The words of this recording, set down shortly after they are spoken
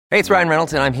Hey, it's Ryan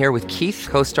Reynolds, and I'm here with Keith,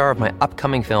 co-star of my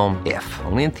upcoming film, If,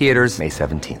 only in theaters May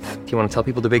 17th. Do you want to tell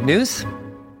people the big news?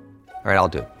 All right, I'll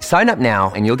do it. Sign up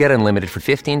now and you'll get unlimited for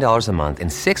 $15 a month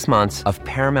and 6 months of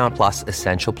Paramount Plus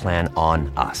Essential Plan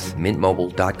on us.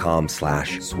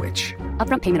 MintMobile.com/switch.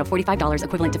 Upfront payment of $45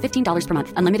 equivalent to $15 per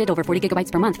month. Unlimited over 40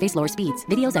 gigabytes per month. Face lower speeds.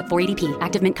 Videos at 480p.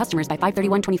 Active Mint customers by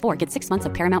 531.24 get 6 months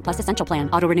of Paramount Plus Essential Plan.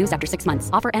 Auto renews after 6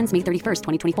 months. Offer ends May 31st,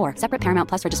 2024. Separate Paramount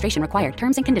Plus registration required.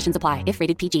 Terms and conditions apply if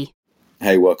rated PG.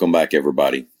 Hey, welcome back,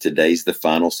 everybody. Today's the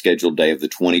final scheduled day of the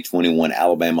 2021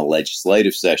 Alabama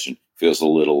legislative session. Feels a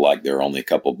little like there are only a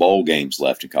couple bowl games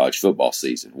left in college football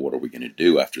season. What are we going to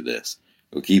do after this?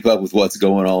 We'll keep up with what's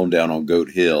going on down on Goat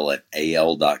Hill at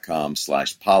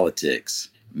al.com/politics.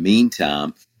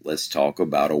 Meantime, let's talk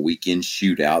about a weekend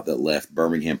shootout that left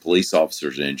Birmingham police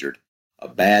officers injured, a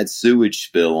bad sewage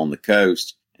spill on the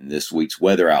coast, and this week's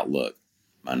weather outlook.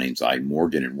 My name's Ike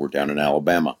Morgan, and we're down in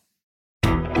Alabama.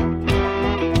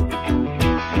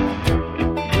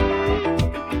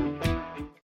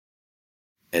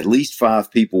 At least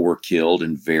 5 people were killed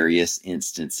in various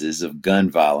instances of gun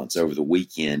violence over the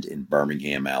weekend in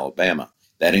Birmingham, Alabama.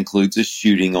 That includes a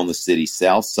shooting on the city's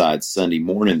south side Sunday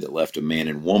morning that left a man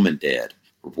and woman dead,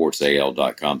 reports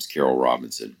AL.com's Carol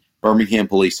Robinson. Birmingham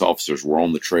police officers were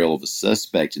on the trail of a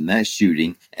suspect in that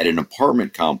shooting at an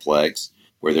apartment complex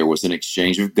where there was an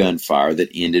exchange of gunfire that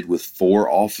ended with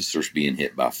 4 officers being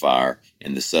hit by fire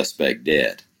and the suspect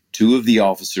dead. 2 of the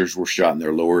officers were shot in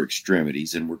their lower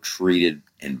extremities and were treated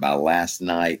and by last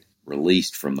night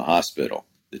released from the hospital.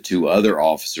 The 2 other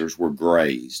officers were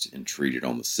grazed and treated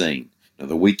on the scene. Now,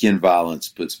 the weekend violence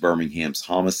puts Birmingham's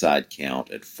homicide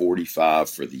count at 45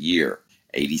 for the year,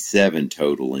 87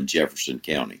 total in Jefferson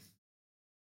County.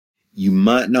 You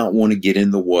might not want to get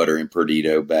in the water in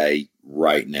Perdido Bay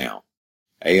right now.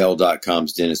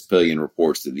 AL.com's Dennis Pillion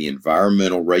reports that the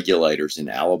environmental regulators in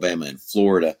Alabama and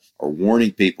Florida are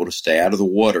warning people to stay out of the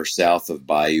water south of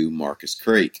Bayou Marcus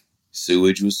Creek.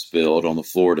 Sewage was spilled on the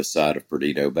Florida side of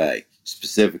Perdido Bay.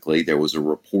 Specifically, there was a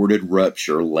reported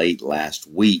rupture late last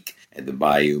week at the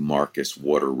Bayou Marcus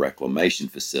Water Reclamation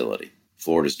Facility.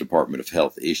 Florida's Department of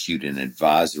Health issued an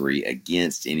advisory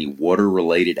against any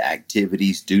water-related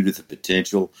activities due to the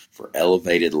potential for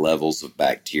elevated levels of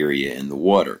bacteria in the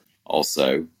water.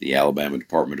 Also, the Alabama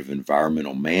Department of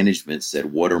Environmental Management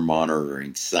said water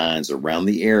monitoring signs around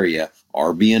the area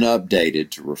are being updated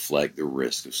to reflect the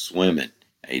risk of swimming.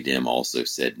 ADEM also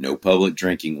said no public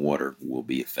drinking water will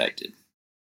be affected.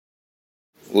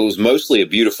 Well, it was mostly a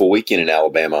beautiful weekend in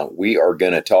Alabama. We are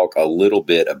going to talk a little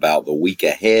bit about the week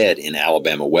ahead in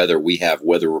Alabama weather. We have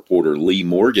weather reporter Lee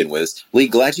Morgan with us. Lee,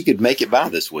 glad you could make it by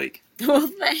this week. Well,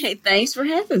 thanks for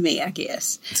having me, I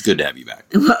guess. It's good to have you back.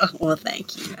 Well,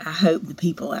 thank you. I hope the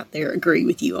people out there agree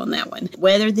with you on that one.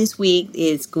 Weather this week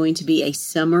is going to be a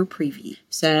summer preview.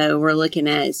 So we're looking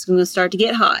at it's going to start to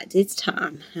get hot. It's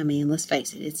time. I mean, let's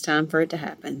face it, it's time for it to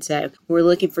happen. So we're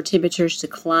looking for temperatures to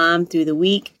climb through the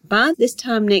week. By this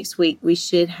time next week, we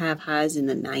should have highs in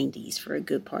the 90s for a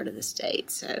good part of the state.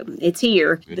 So it's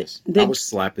here. I was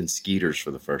slapping skeeters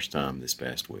for the first time this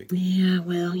past week. Yeah,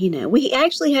 well, we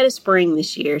actually had a spring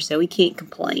this year, so we can't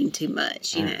complain too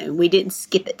much. We didn't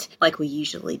skip it like we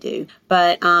usually do.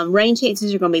 But rain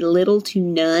chances are going to be little to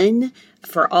none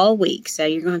for all week. So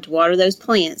you're going to have to water those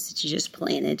plants that you just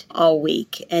planted all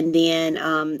week. And then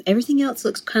everything else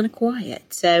looks kind of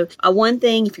quiet. So one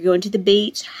thing, if you're going to the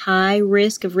beach, high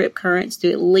risk of rip currents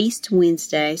through at least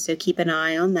Wednesday. So keep an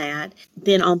eye on that.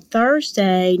 Then on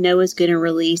Thursday, NOAA's going to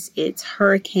release its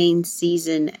hurricane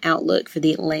season outlook for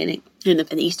the Atlantic and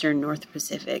the eastern North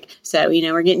Pacific. So,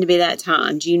 we're getting to be that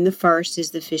time. June the 1st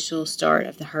is the official start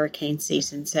of the hurricane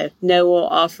season. So NOAA will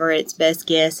offer its best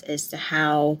guess as to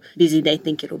how busy they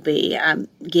think it'll be. I'm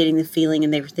getting the feeling,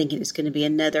 and they were thinking it's going to be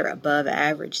another above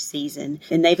average season.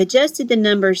 And they've adjusted the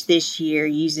numbers this year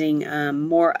using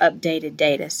more updated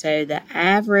data. So the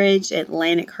average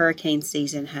Atlantic hurricane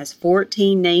season has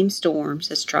 14 named storms,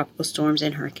 that's tropical storms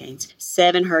and hurricanes,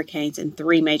 7 hurricanes and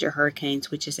 3 major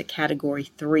hurricanes, which is a category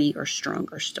 3 or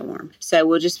stronger storm. So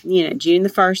we'll just, June the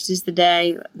 1st is the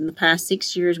day. In the past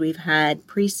 6 years, we've had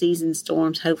preseason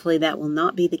storms. Hopefully that will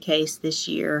not be the case this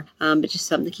year, but just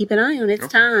something to keep an eye on. It's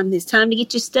time. It's time to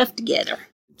get your stuff together.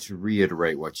 To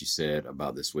reiterate what you said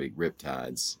about this week,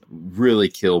 riptides really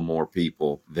kill more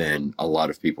people than a lot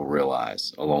of people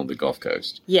realize along the Gulf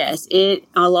Coast. Yes,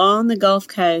 along the Gulf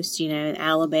Coast, in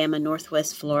Alabama,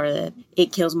 Northwest Florida,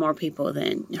 it kills more people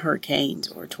than hurricanes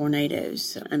or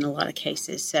tornadoes in a lot of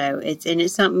cases. So it's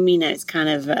something, it's kind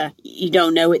of, you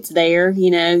don't know it's there,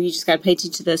 you just got to pay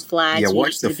attention to those flags. Yeah,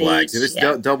 watch the flags. If it's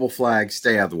double flags,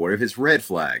 stay out of the water. If it's red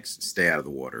flags, stay out of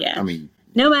the water. Yeah. I mean,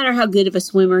 no matter how good of a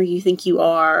swimmer you think you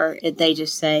are, they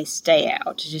just say stay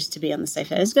out just to be on the safe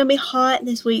side. It's going to be hot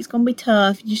this week. It's going to be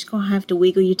tough. You're just going to have to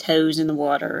wiggle your toes in the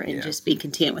water and just be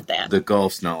content with that. The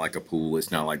Gulf's not like a pool.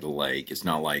 It's not like the lake. It's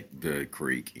not like the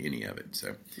creek, any of it.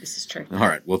 So this is true. All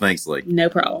right. Well, thanks, Lee. No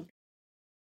problem.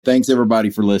 Thanks,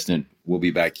 everybody, for listening. We'll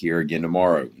be back here again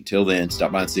tomorrow. Until then,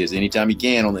 stop by and see us anytime you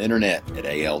can on the internet at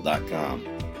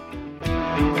al.com.